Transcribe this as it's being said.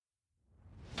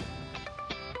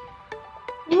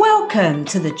Welcome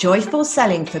to the Joyful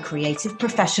Selling for Creative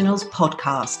Professionals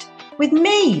podcast with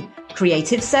me,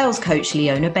 creative sales coach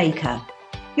Leona Baker.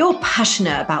 You're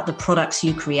passionate about the products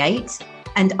you create,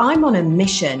 and I'm on a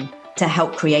mission to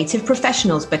help creative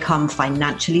professionals become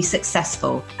financially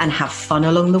successful and have fun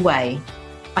along the way.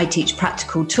 I teach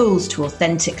practical tools to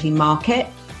authentically market,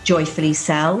 joyfully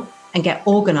sell, and get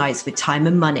organized with time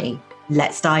and money.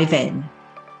 Let's dive in.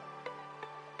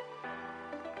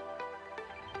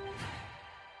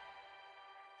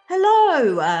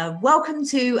 Hello, welcome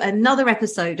to another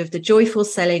episode of the Joyful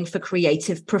Selling for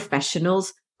Creative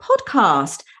Professionals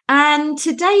podcast. And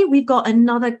today we've got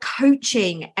another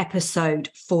coaching episode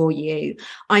for you.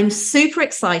 I'm super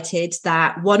excited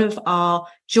that one of our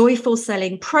Joyful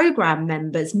Selling program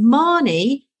members,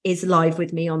 Marnie, is live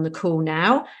with me on the call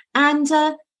now. And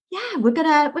we're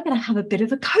gonna have a bit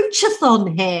of a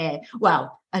coach-a-thon here.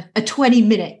 Well, a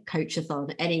 20-minute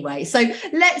coach-a-thon anyway. So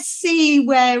let's see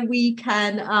where we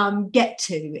can get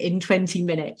to in 20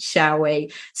 minutes, shall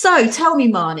we? So tell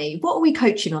me, Marnie, what are we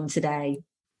coaching on today?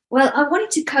 Well, I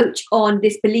wanted to coach on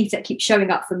this belief that keeps showing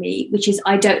up for me, which is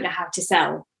I don't know how to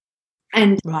sell.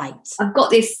 And right. I've got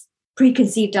this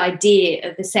preconceived idea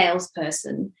of the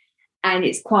salesperson, and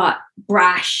it's quite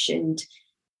brash and a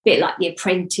bit like The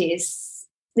Apprentice.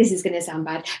 This is going to sound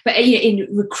bad, but in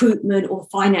recruitment or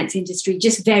finance industry,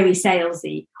 just very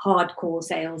salesy, hardcore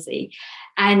salesy.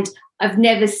 And I've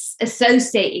never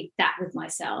associated that with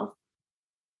myself.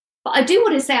 But I do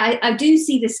want to say I do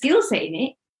see the skill set in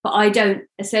it, but I don't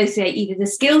associate either the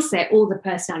skill set or the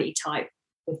personality type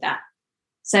with that.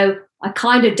 So I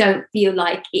kind of don't feel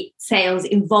like sales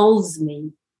involves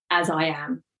me as I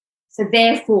am. So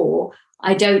therefore,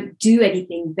 I don't do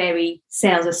anything very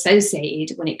sales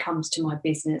associated when it comes to my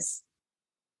business.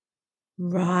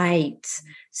 Right.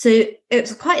 So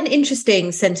it's quite an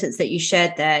interesting sentence that you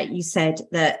shared there. You said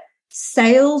that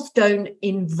sales don't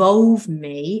involve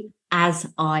me as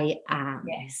I am.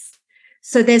 Yes.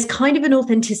 So there's kind of an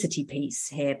authenticity piece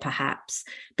here, perhaps,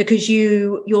 because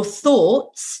your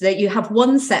thoughts, that you have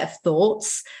one set of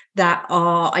thoughts that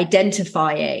are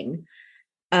identifying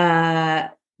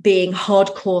being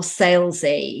hardcore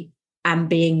salesy and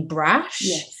being brash.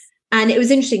 Yes. And it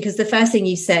was interesting because the first thing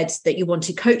you said that you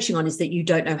wanted coaching on is that you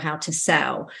don't know how to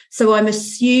sell. So I'm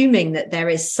assuming that there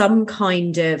is some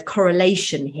kind of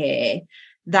correlation here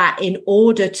that in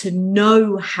order to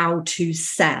know how to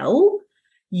sell,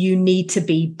 you need to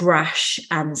be brash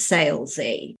and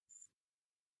salesy.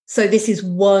 So this is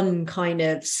one kind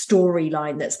of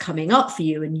storyline that's coming up for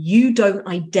you, and you don't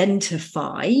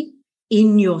identify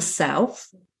in yourself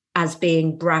as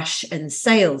being brash and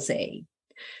salesy.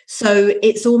 So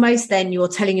it's almost then you're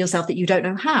telling yourself that you don't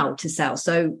know how to sell.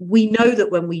 So we know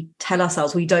that when we tell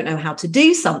ourselves we don't know how to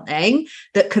do something,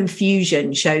 that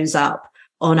confusion shows up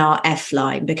on our F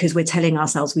line because we're telling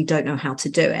ourselves we don't know how to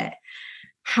do it.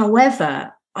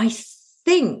 However, I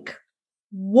think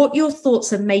what your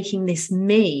thoughts are making this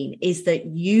mean is that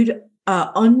you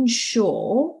are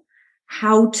unsure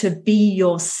how to be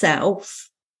yourself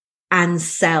and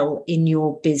sell in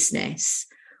your business.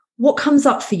 What comes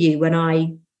up for you when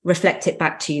I reflect it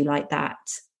back to you like that?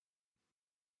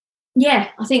 Yeah,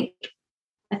 I think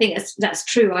that's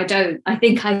true. I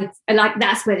think I like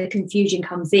that's where the confusion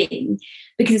comes in,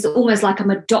 because it's almost like I'm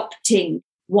adopting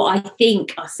what I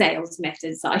think are sales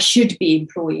methods that I should be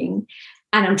employing,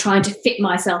 and I'm trying to fit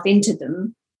myself into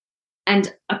them.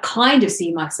 And I kind of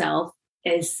see myself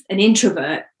as an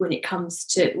introvert when it comes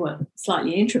to, well,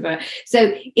 slightly introvert.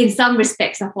 So in some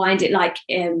respects, I find it like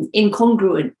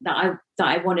incongruent that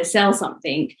I want to sell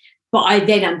something, but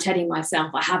I'm telling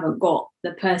myself I haven't got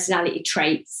the personality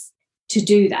traits to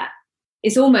do that.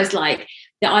 It's almost like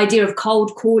the idea of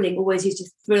cold calling always used to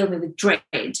thrill me with dread.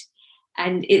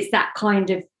 And it's that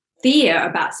kind of fear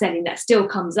about selling that still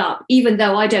comes up, even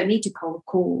though I don't need to cold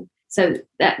call. So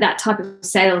that type of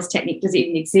sales technique doesn't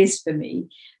even exist for me.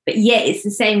 But yet it's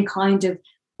the same kind of,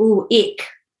 ick,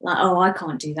 like, I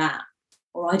can't do that,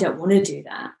 or I don't want to do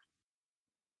that.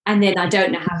 And then I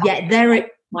don't know how to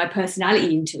get my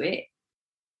personality into it.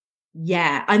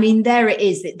 Yeah, I mean, there it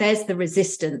is. There's the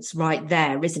resistance right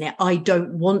there, isn't it? I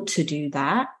don't want to do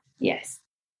that. Yes.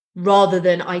 Rather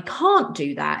than I can't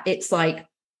do that. It's like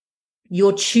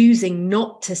you're choosing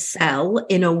not to sell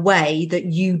in a way that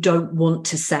you don't want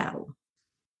to sell.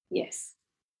 Yes.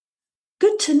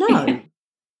 Good to know.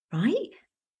 Right?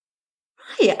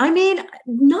 I mean,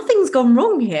 nothing's gone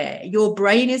wrong here. Your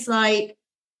brain is like,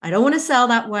 I don't want to sell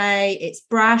that way. It's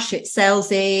brash. It's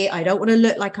salesy. I don't want to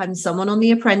look like I'm someone on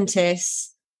The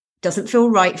Apprentice. Doesn't feel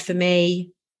right for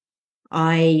me.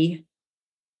 I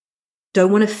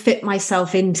don't want to fit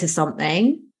myself into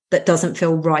something that doesn't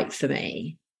feel right for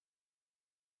me.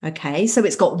 Okay, so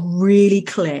it's got really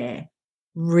clear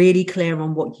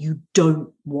on what you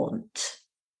don't want.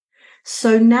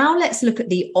 So now let's look at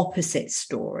the opposite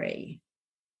story.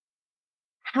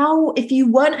 How, if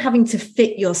you weren't having to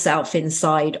fit yourself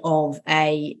inside of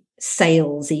a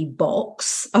salesy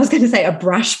box, I was going to say a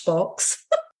brash box.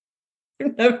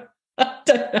 No, I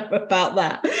don't know about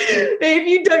that. But if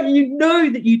you don't, you know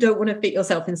that you don't want to fit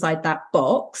yourself inside that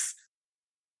box.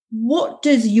 What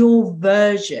does your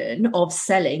version of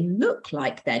selling look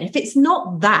like then? If it's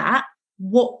not that,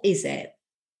 what is it?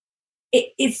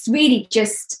 It's really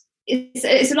just, it's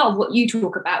a lot of what you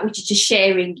talk about, which is just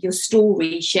sharing your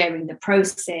story, sharing the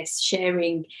process,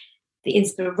 sharing the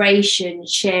inspiration,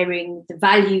 sharing the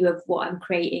value of what I'm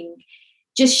creating,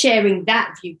 just sharing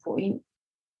that viewpoint,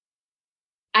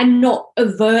 and not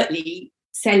overtly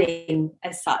selling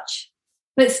as such,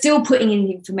 but still putting in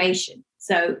the information.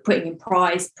 So putting in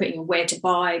price, putting in where to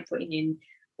buy, putting in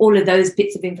all of those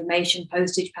bits of information,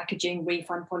 postage, packaging,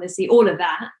 refund policy, all of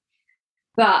that,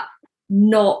 but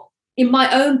not in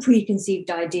my own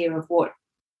preconceived idea of what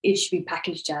it should be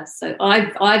packaged as. So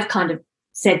I've kind of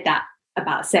said that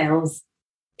about sales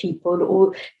people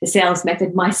or the sales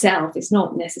method myself. It's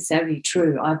not necessarily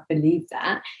true. I believe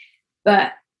that.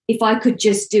 But if I could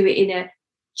just do it in a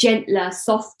gentler,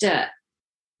 softer,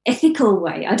 ethical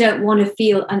way. I don't want to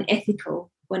feel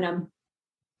unethical when I'm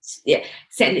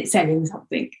selling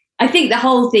something. I think the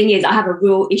whole thing is I have a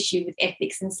real issue with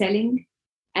ethics and selling.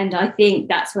 And I think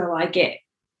that's where I get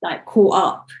like caught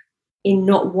up in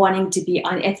not wanting to be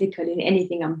unethical in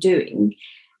anything I'm doing.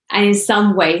 And in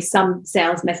some ways, some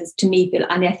sales methods to me feel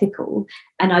unethical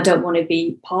and I don't want to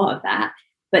be part of that.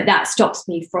 But that stops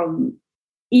me from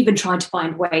even trying to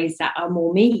find ways that are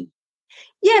more me.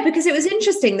 Yeah, because it was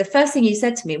interesting. The first thing you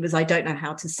said to me was, I don't know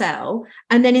how to sell.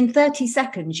 And then in 30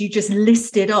 seconds, you just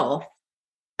listed off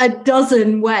a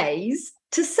dozen ways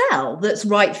to sell that's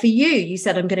right for you. You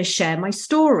said, I'm going to share my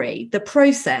story, the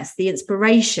process, the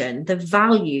inspiration, the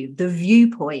value, the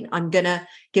viewpoint. I'm going to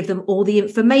give them all the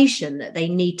information that they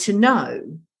need to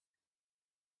know.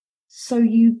 So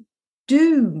you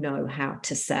do know how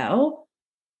to sell.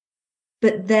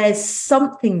 But there's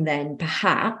something then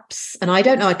perhaps, and I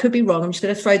don't know, I could be wrong, I'm just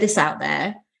going to throw this out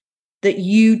there, that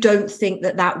you don't think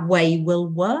that that way will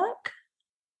work?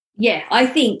 Yeah, I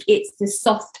think it's the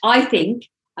soft, I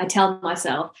tell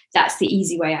myself that's the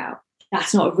easy way out.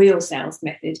 That's not a real sales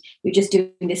method. You're just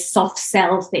doing this soft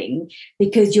sell thing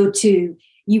because you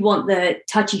want the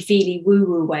touchy-feely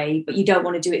woo-woo way, but you don't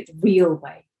want to do it the real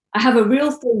way. I have a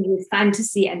real thing with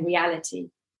fantasy and reality.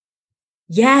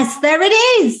 Yes, there it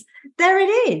is. There it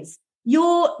is.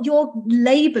 You're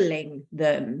labeling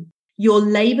them. You're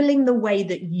labeling the way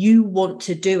that you want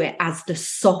to do it as the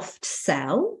soft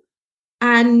sell.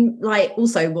 And like,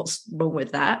 also, what's wrong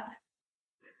with that?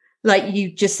 Like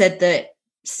you just said that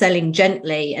selling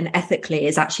gently and ethically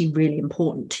is actually really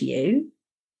important to you.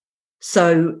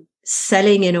 So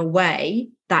selling in a way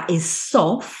that is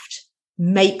soft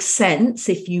makes sense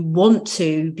if you want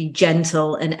to be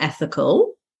gentle and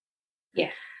ethical.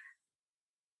 Yeah.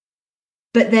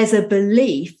 But there's a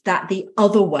belief that the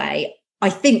other way, I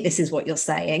think this is what you're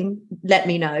saying, let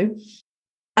me know.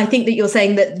 I think that you're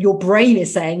saying that your brain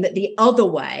is saying that the other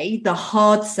way, the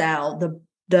hard sell,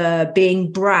 the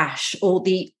being brash or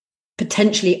the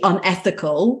potentially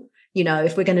unethical, you know,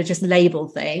 if we're going to just label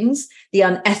things, the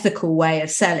unethical way of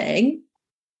selling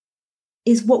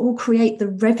is what will create the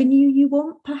revenue you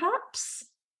want, perhaps?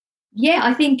 Yeah,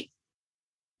 I think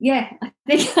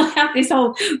I have this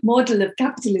whole model of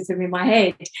capitalism in my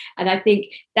head, and I think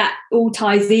that all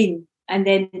ties in. And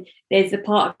then there's a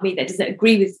part of me that doesn't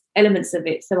agree with elements of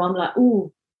it. So I'm like,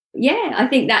 oh, yeah, I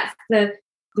think that's like,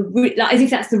 as if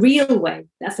that's the real way.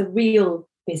 That's a real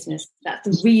business. That's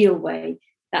the real way.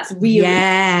 That's real.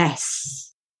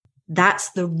 Yes,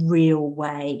 that's the real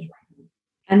way.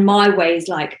 And my way is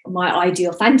like my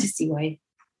ideal fantasy way,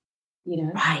 you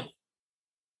know? Right.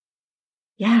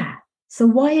 Yeah. So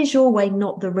why is your way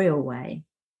not the real way?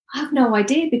 I have no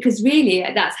idea, because really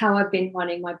that's how I've been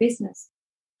running my business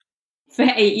for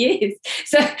 8 years.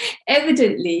 So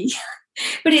evidently,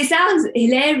 but it sounds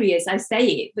hilarious, I say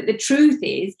it, but the truth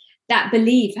is that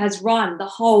belief has run the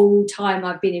whole time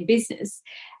I've been in business.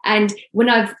 And when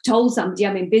I've told somebody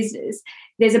I'm in business,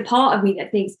 there's a part of me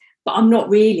that thinks, but I'm not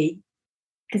really,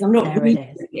 because I'm not really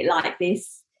doing it like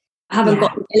this. I haven't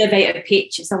got an elevator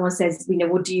pitch. If someone says, you know,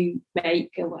 what do you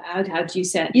make? Or how do you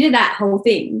sell? You know, that whole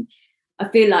thing. I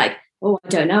feel like, oh, I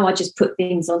don't know. I just put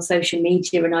things on social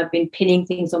media and I've been pinning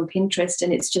things on Pinterest.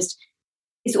 And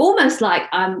it's almost like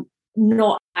I'm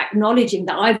not acknowledging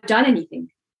that I've done anything.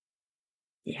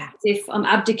 Yeah. As if I'm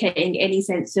abdicating any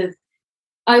sense of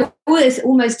I always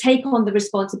almost take on the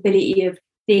responsibility of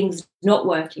things not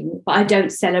working, but I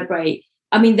don't celebrate.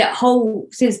 I mean, that whole,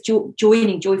 since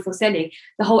joining Joyful Selling,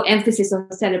 the whole emphasis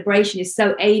on celebration is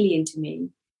so alien to me.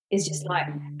 It's just like,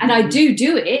 and I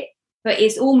do it, but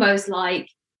it's almost like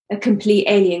a complete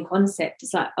alien concept.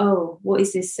 It's like, oh, what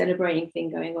is this celebrating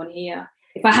thing going on here?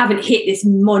 If I haven't hit this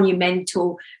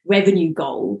monumental revenue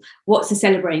goal, what's the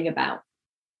celebrating about?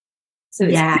 So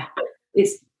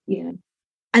it's you know.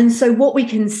 And so what we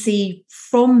can see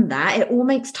from that, it all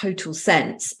makes total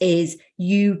sense, is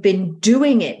you've been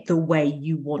doing it the way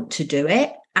you want to do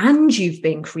it, and you've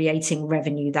been creating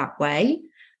revenue that way,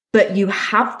 but you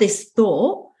have this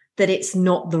thought that it's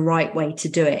not the right way to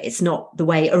do it. It's not the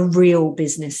way a real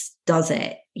business does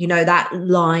it. You know, that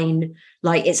line,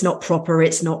 like, it's not proper,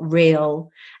 it's not real.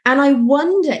 And I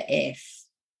wonder if,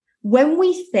 when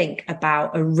we think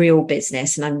about a real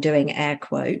business, and I'm doing air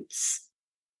quotes,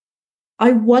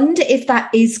 I wonder if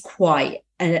that is quite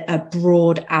a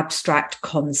broad, abstract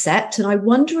concept. And I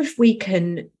wonder if we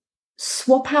can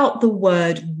swap out the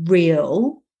word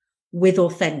real with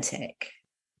authentic.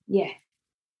 Yeah.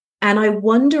 And I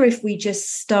wonder if we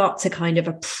just start to kind of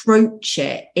approach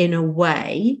it in a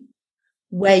way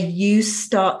where you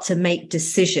start to make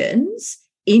decisions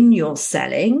in your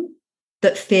selling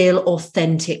that feel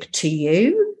authentic to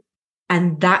you.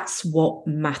 And that's what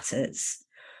matters.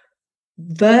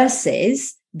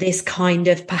 Versus this kind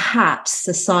of perhaps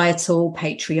societal,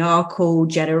 patriarchal,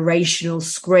 generational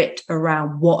script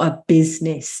around what a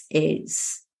business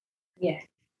is. Yeah.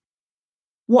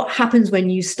 What happens when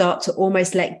you start to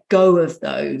almost let go of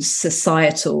those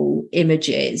societal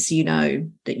images, you know,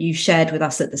 that you shared with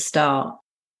us at the start,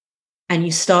 and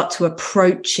you start to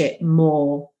approach it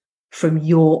more from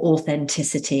your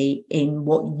authenticity in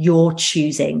what you're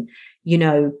choosing? You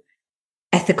know,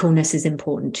 ethicalness is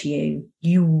important to you.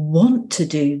 You want to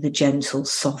do the gentle,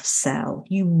 soft sell.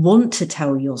 You want to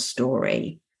tell your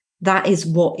story. That is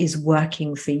what is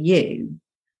working for you.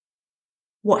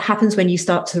 What happens when you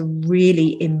start to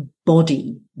really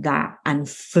embody that and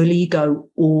fully go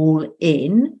all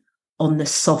in on the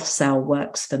soft sell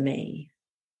works for me?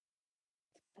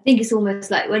 I think it's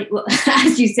almost like,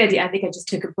 as you said it, I think I just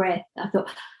took a breath. I thought,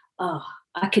 oh,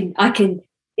 I can,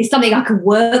 it's something I can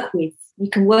work with. You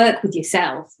can work with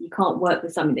yourself. You can't work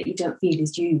with something that you don't feel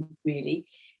is you, really.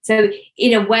 So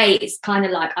in a way, it's kind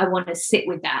of like I want to sit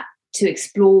with that to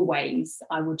explore ways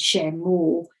I would share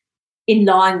more in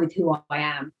line with who I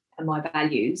am and my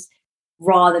values,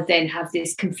 rather than have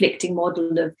this conflicting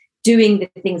model of doing the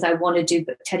things I want to do,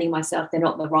 but telling myself they're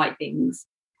not the right things,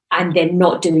 and then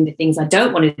not doing the things I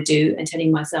don't want to do and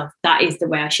telling myself that is the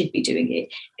way I should be doing it,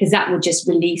 because that would just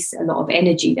release a lot of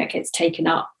energy that gets taken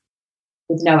up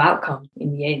with no outcome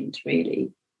in the end,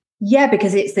 really. Yeah,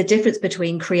 because it's the difference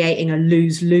between creating a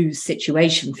lose-lose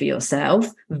situation for yourself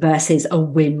versus a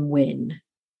win-win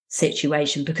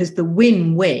situation. Because the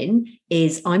win-win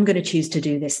is, I'm going to choose to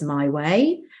do this my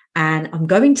way, and I'm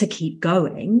going to keep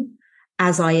going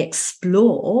as I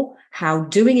explore how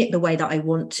doing it the way that I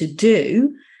want to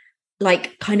do,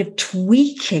 like kind of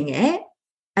tweaking it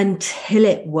until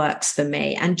it works for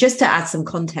me. And just to add some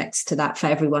context to that for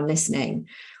everyone listening,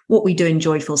 what we do in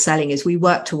Joyful Selling is we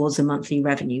work towards a monthly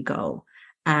revenue goal.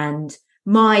 And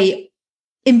my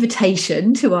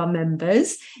invitation to our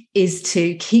members is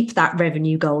to keep that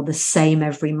revenue goal the same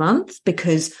every month,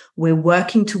 because we're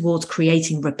working towards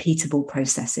creating repeatable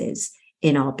processes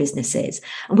in our businesses.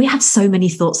 And we have so many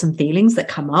thoughts and feelings that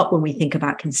come up when we think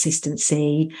about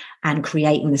consistency and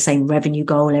creating the same revenue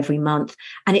goal every month.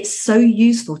 And it's so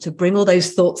useful to bring all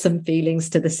those thoughts and feelings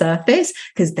to the surface,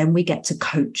 because then we get to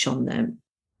coach on them.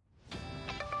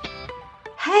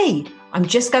 Hey, I'm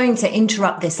just going to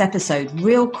interrupt this episode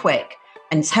real quick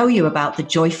and tell you about the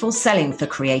Joyful Selling for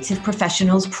Creative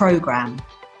Professionals program.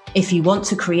 If you want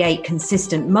to create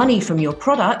consistent money from your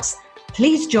products,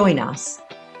 please join us.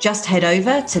 Just head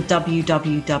over to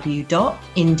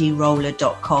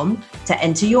www.indieroller.com to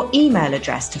enter your email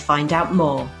address to find out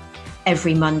more.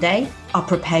 Every Monday, I'll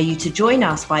prepare you to join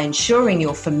us by ensuring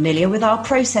you're familiar with our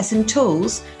process and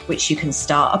tools, which you can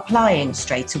start applying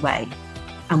straight away.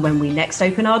 And when we next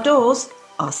open our doors,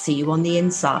 I'll see you on the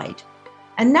inside.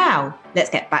 And now, let's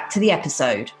get back to the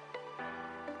episode.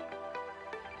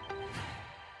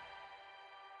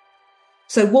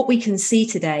 So what we can see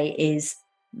today is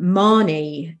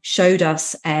Marnie showed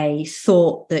us a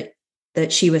thought that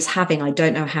she was having, I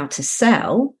don't know how to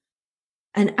sell.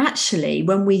 And actually,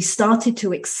 when we started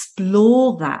to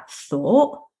explore that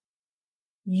thought,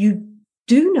 you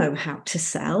do know how to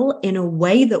sell in a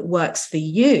way that works for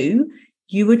you.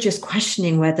 You were just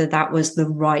questioning whether that was the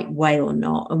right way or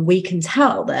not. And we can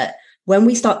tell that when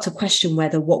we start to question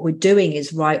whether what we're doing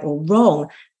is right or wrong,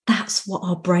 that's what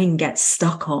our brain gets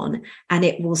stuck on, and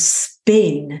it will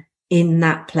spin in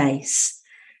that place.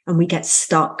 And we get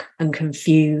stuck and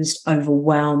confused,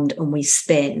 overwhelmed, and we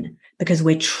spin because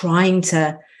we're trying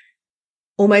to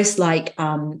almost like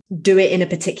do it in a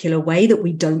particular way that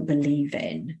we don't believe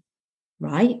in,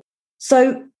 right?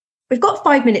 So we've got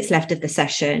 5 minutes left of the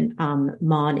session,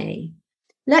 Marnie.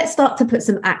 Let's start to put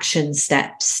some action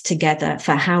steps together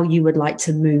for how you would like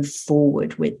to move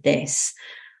forward with this.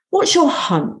 What's your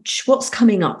hunch? What's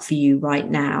coming up for you right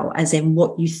now, as in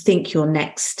what you think your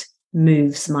next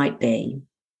moves might be?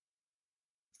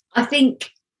 I think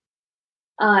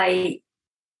I'd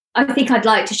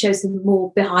like to show some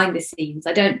more behind the scenes.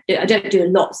 I don't do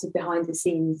lots of behind the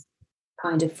scenes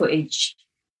kind of footage.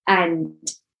 And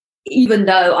even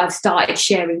though I've started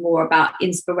sharing more about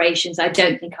inspirations, I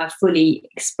don't think I've fully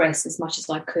expressed as much as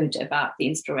I could about the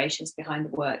inspirations behind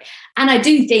the work. And I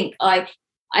do think I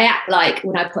act like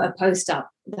when I put a post up,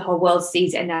 the whole world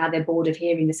sees it and now they're bored of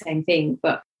hearing the same thing.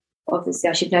 But obviously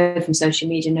I should know from social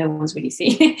media, no one's really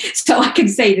seen it. So I can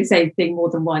say the same thing more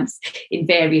than once in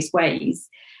various ways.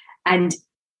 And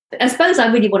I suppose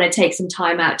I really want to take some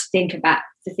time out to think about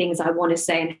the things I want to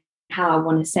say and how I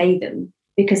want to say them,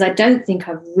 because I don't think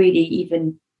I've really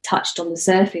even touched on the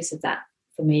surface of that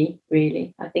for me,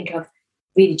 really. I think I've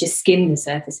really just skimmed the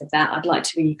surface of that. I'd like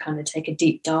to really kind of take a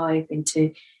deep dive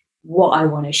into what I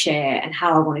want to share and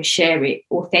how I want to share it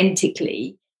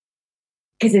authentically,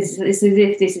 because it's as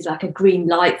if this is like a green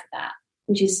light for that,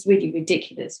 which is really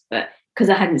ridiculous. But because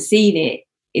I hadn't seen it,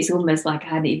 it's almost like I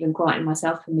hadn't even granted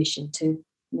myself permission to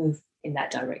move in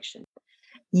that direction.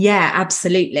 Yeah,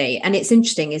 absolutely. And it's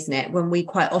interesting, isn't it? When we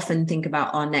quite often think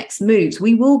about our next moves,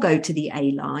 we will go to the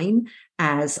A line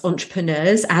as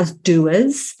entrepreneurs, as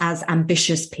doers, as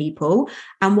ambitious people.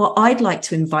 And what I'd like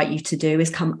to invite you to do is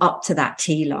come up to that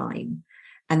T line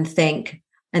and think,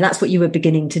 and that's what you were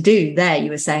beginning to do there.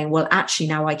 You were saying, well, actually,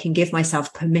 now I can give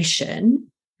myself permission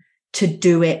to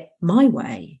do it my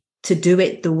way, to do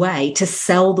it the way, to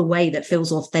sell the way that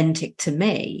feels authentic to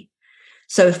me.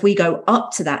 So if we go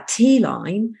up to that T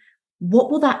line, what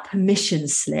will that permission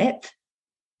slip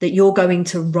that you're going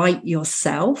to write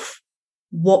yourself,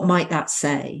 what might that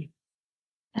say?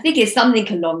 I think it's something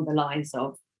along the lines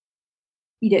of,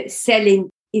 selling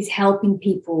is helping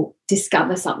people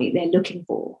discover something they're looking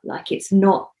for. Like, it's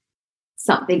not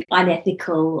something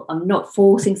unethical. I'm not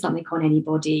forcing something on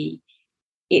anybody.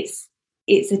 It's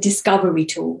a discovery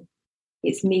tool.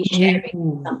 It's me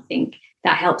sharing something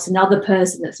that helps another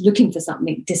person that's looking for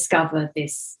something discover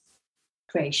this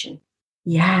creation.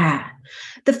 Yeah.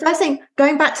 The first thing,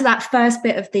 going back to that first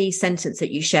bit of the sentence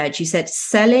that you shared, you said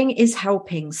selling is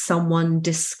helping someone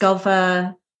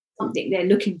discover something they're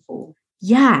looking for.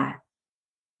 Yeah.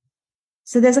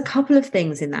 So there's a couple of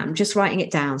things in that. I'm just writing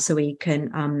it down so we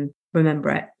can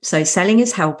remember it. So selling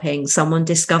is helping someone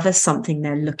discover something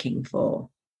they're looking for.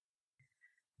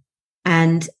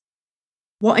 And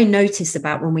what I noticed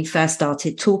about when we first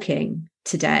started talking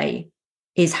today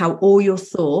is how all your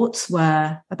thoughts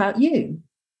were about you.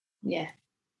 Yeah.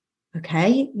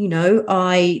 Okay.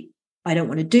 I don't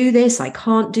want to do this. I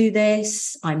can't do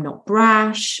this. I'm not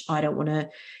brash. I don't want to,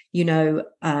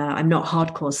 I'm not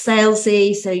hardcore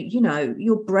salesy. So,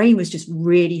 your brain was just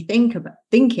really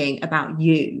thinking about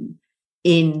you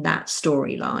in that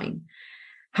storyline.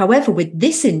 However, with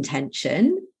this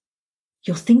intention,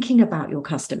 you're thinking about your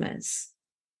customers.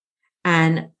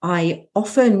 And I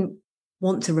often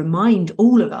want to remind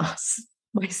all of us,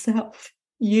 myself,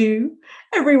 you,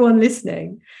 everyone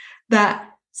listening, that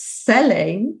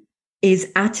selling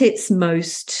is at its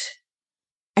most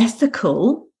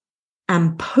ethical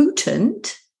and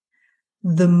potent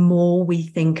the more we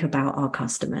think about our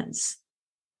customers.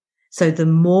 So the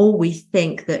more we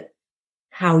think that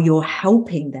how you're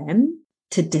helping them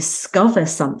to discover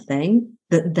something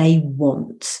that they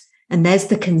want. And there's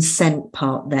the consent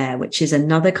part there, which is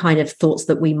another kind of thoughts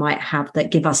that we might have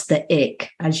that give us the ick,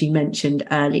 as you mentioned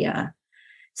earlier.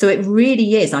 So it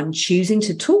really is, I'm choosing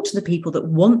to talk to the people that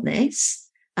want this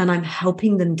and I'm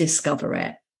helping them discover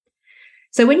it.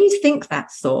 So when you think that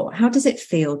thought, how does it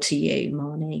feel to you,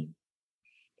 Marnie?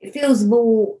 It feels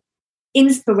more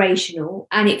inspirational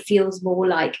and it feels more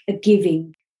like a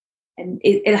giving and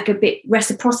like a bit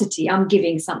reciprocity. I'm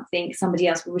giving something, somebody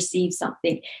else will receive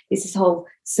something. This is whole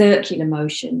circular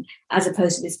motion, as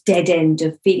opposed to this dead end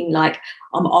of feeling like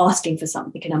I'm asking for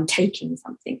something and I'm taking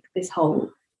something.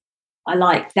 I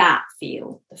like that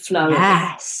feel, the flow.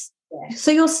 Yes. Yeah.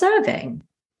 So you're serving.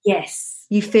 Yes.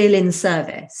 You feel in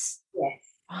service. Yes.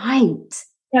 Right.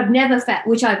 I've never felt,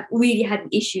 which I've really had an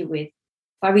issue with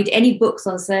I read any books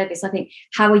on service, I think,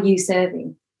 how are you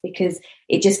serving? Because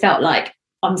it just felt like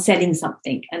I'm selling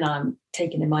something and I'm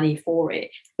taking the money for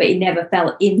it, but it never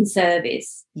felt in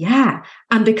service. Yeah.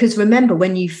 And because remember,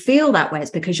 when you feel that way,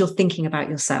 it's because you're thinking about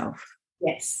yourself.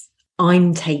 Yes.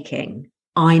 I'm taking,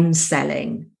 I'm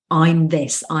selling, I'm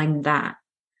this, I'm that.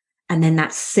 And then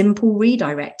that simple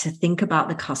redirect to think about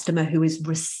the customer who is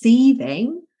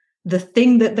receiving the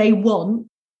thing that they want.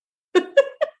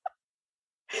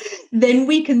 Then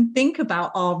we can think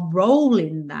about our role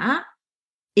in that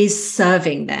is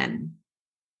serving them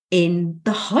in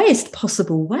the highest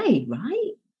possible way,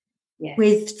 right? Yes.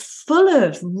 With full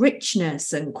of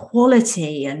richness and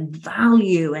quality and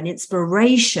value and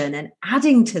inspiration and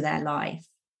adding to their life.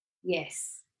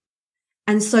 Yes.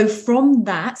 And so from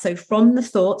the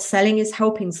thought, selling is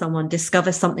helping someone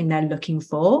discover something they're looking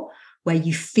for, where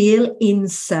you feel in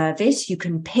service. You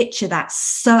can picture that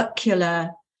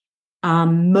circular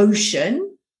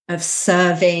motion of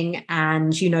serving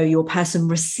and, your person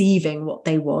receiving what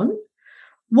they want.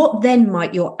 What then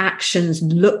might your actions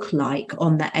look like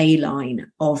on the A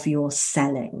line of your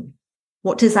selling?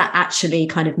 What does that actually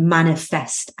kind of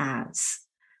manifest as?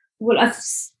 Well, I've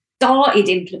started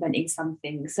implementing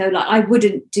something. So like I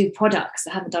wouldn't do products.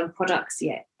 I haven't done products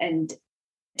yet. And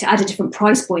to add a different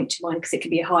price point to mine, because it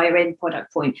can be a higher end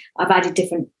product point, I've added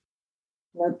different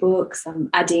notebooks, I'm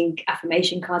adding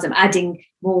affirmation cards, I'm adding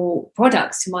more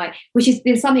products to which has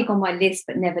been something on my list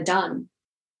but never done.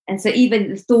 And so even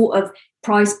the thought of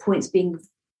price points being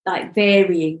like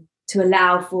varying to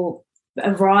allow for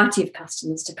a variety of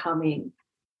customers to come in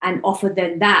and offer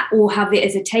them that, or have it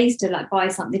as a taster, like buy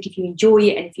something if you enjoy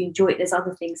it, and if you enjoy it, there's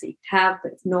other things that you could have,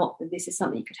 but if not, then this is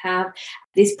something you could have,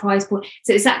 this price point.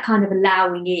 So it's that kind of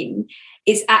allowing in.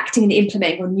 It's acting and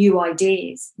implementing on new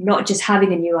ideas, not just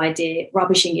having a new idea,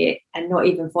 rubbishing it, and not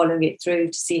even following it through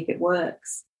to see if it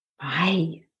works.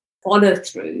 Right. Follow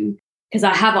through, because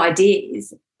I have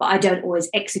ideas, but I don't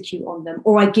always execute on them,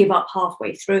 or I give up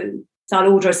halfway through. So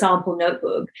I'll order a sample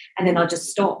notebook and then I'll just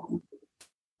stop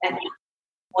and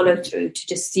follow through to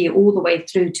just see it all the way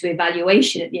through to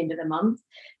evaluation at the end of the month,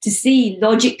 to see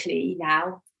logically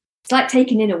now. It's like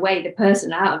taking in away the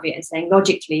person out of it and saying,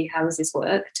 logically, how has this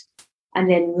worked? And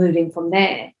then moving from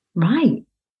there. Right.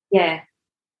 Yeah.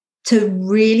 To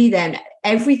really then,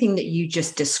 everything that you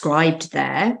just described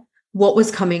there, what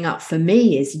was coming up for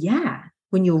me is,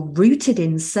 when you're rooted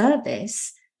in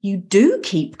service, you do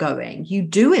keep going, you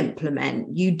do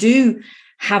implement, you do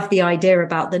have the idea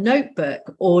about the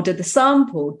notebook, order the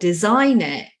sample, design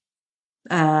it,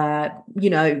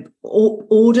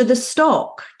 order the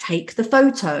stock, take the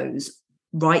photos,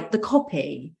 write the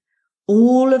copy,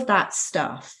 all of that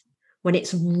stuff. When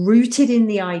it's rooted in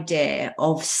the idea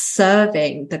of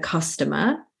serving the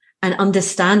customer and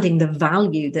understanding the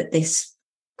value that this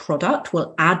product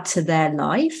will add to their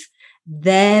life,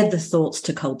 they're the thoughts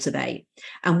to cultivate.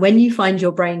 And when you find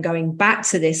your brain going back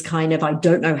to this kind of, I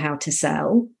don't know how to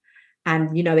sell,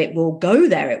 and, it will go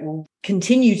there, it will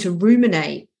continue to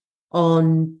ruminate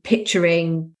on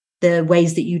picturing the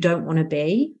ways that you don't want to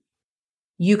be.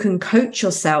 You can coach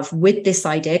yourself with this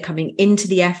idea coming into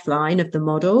the F line of the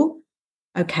model.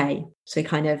 Okay, so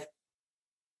kind of,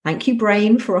 thank you,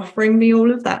 brain, for offering me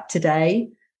all of that today.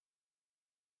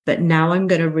 But now I'm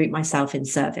going to root myself in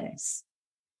service.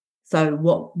 So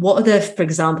what are for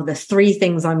example, the 3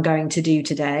 things I'm going to do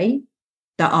today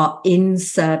that are in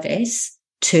service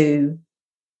to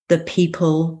the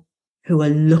people who are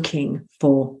looking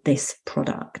for this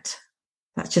product?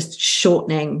 That's just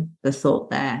shortening the thought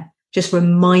there. Just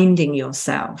reminding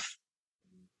yourself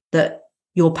that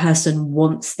your person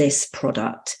wants this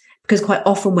product. Because quite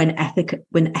often when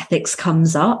ethics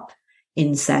comes up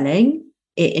in selling,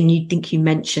 and you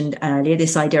mentioned earlier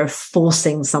this idea of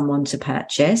forcing someone to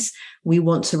purchase, we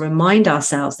want to remind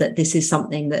ourselves that this is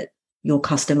something that your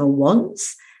customer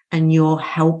wants and you're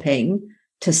helping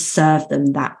to serve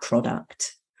them that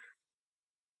product.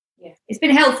 Yeah, it's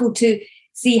been helpful to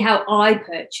see how I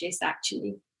purchase,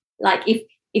 actually. Like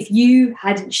if you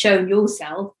hadn't shown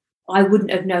yourself, I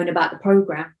wouldn't have known about the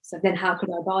program. So then how could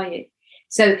I buy it?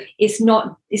 So it's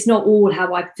not all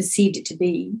how I perceived it to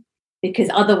be, because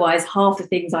otherwise half the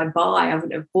things I buy I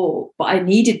wouldn't have bought, but I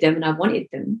needed them and I wanted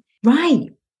them. Right.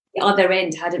 The other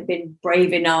end hadn't been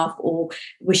brave enough or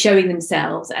were showing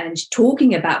themselves and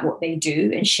talking about what they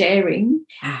do and sharing,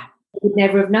 I would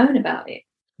never have known about it.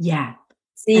 Yeah.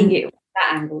 Seeing it from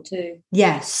that angle too.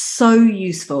 Yes, so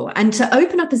useful. And to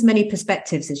open up as many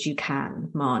perspectives as you can,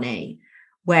 Marnie,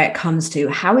 where it comes to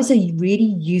how is a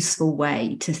really useful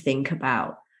way to think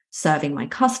about serving my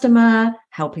customer,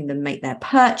 helping them make their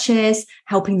purchase,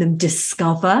 helping them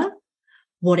discover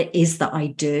what it is that I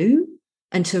do.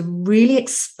 and to really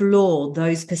explore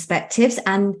those perspectives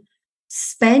and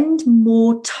spend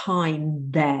more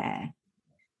time there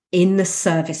in the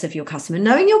service of your customer.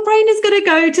 Knowing your brain is going to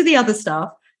go to the other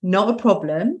stuff, not a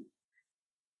problem.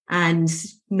 And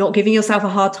not giving yourself a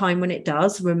hard time when it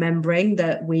does, remembering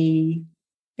that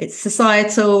it's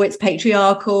societal, it's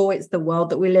patriarchal, it's the world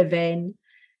that we live in.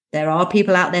 There are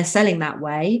people out there selling that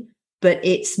way, but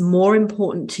it's more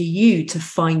important to you to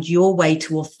find your way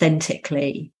to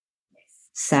authentically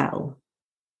sell.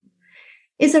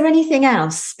 Is there anything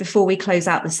else before we close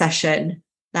out the session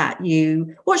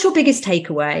what's your biggest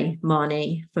takeaway,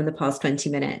 Marnie, from the past 20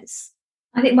 minutes?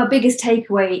 I think my biggest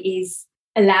takeaway is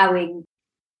allowing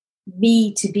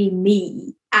me to be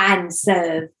me and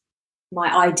serve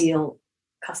my ideal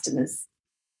customers.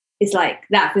 It's like,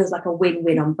 that feels like a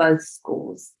win-win on both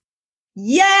scores.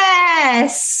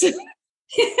 Yes!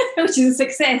 Which is a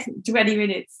success in 20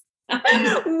 minutes.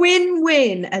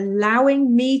 Win-win,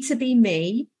 allowing me to be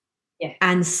me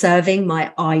and serving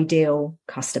my ideal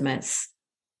customers.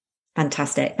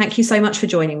 Fantastic. Thank you so much for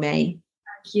joining me.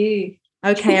 Thank you.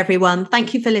 Okay, everyone.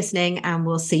 Thank you for listening, and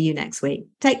we'll see you next week.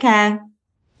 Take care.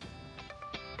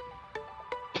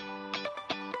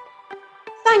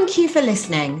 Thank you for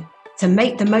listening. To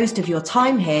make the most of your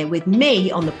time here with me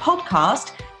on the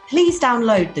podcast, please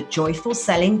download the Joyful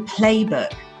Selling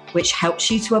Playbook, which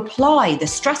helps you to apply the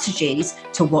strategies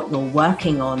to what you're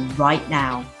working on right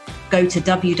now. Go to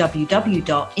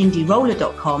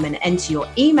www.indieroller.com and enter your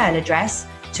email address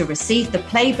to receive the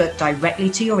playbook directly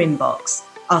to your inbox.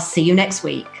 I'll see you next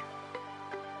week.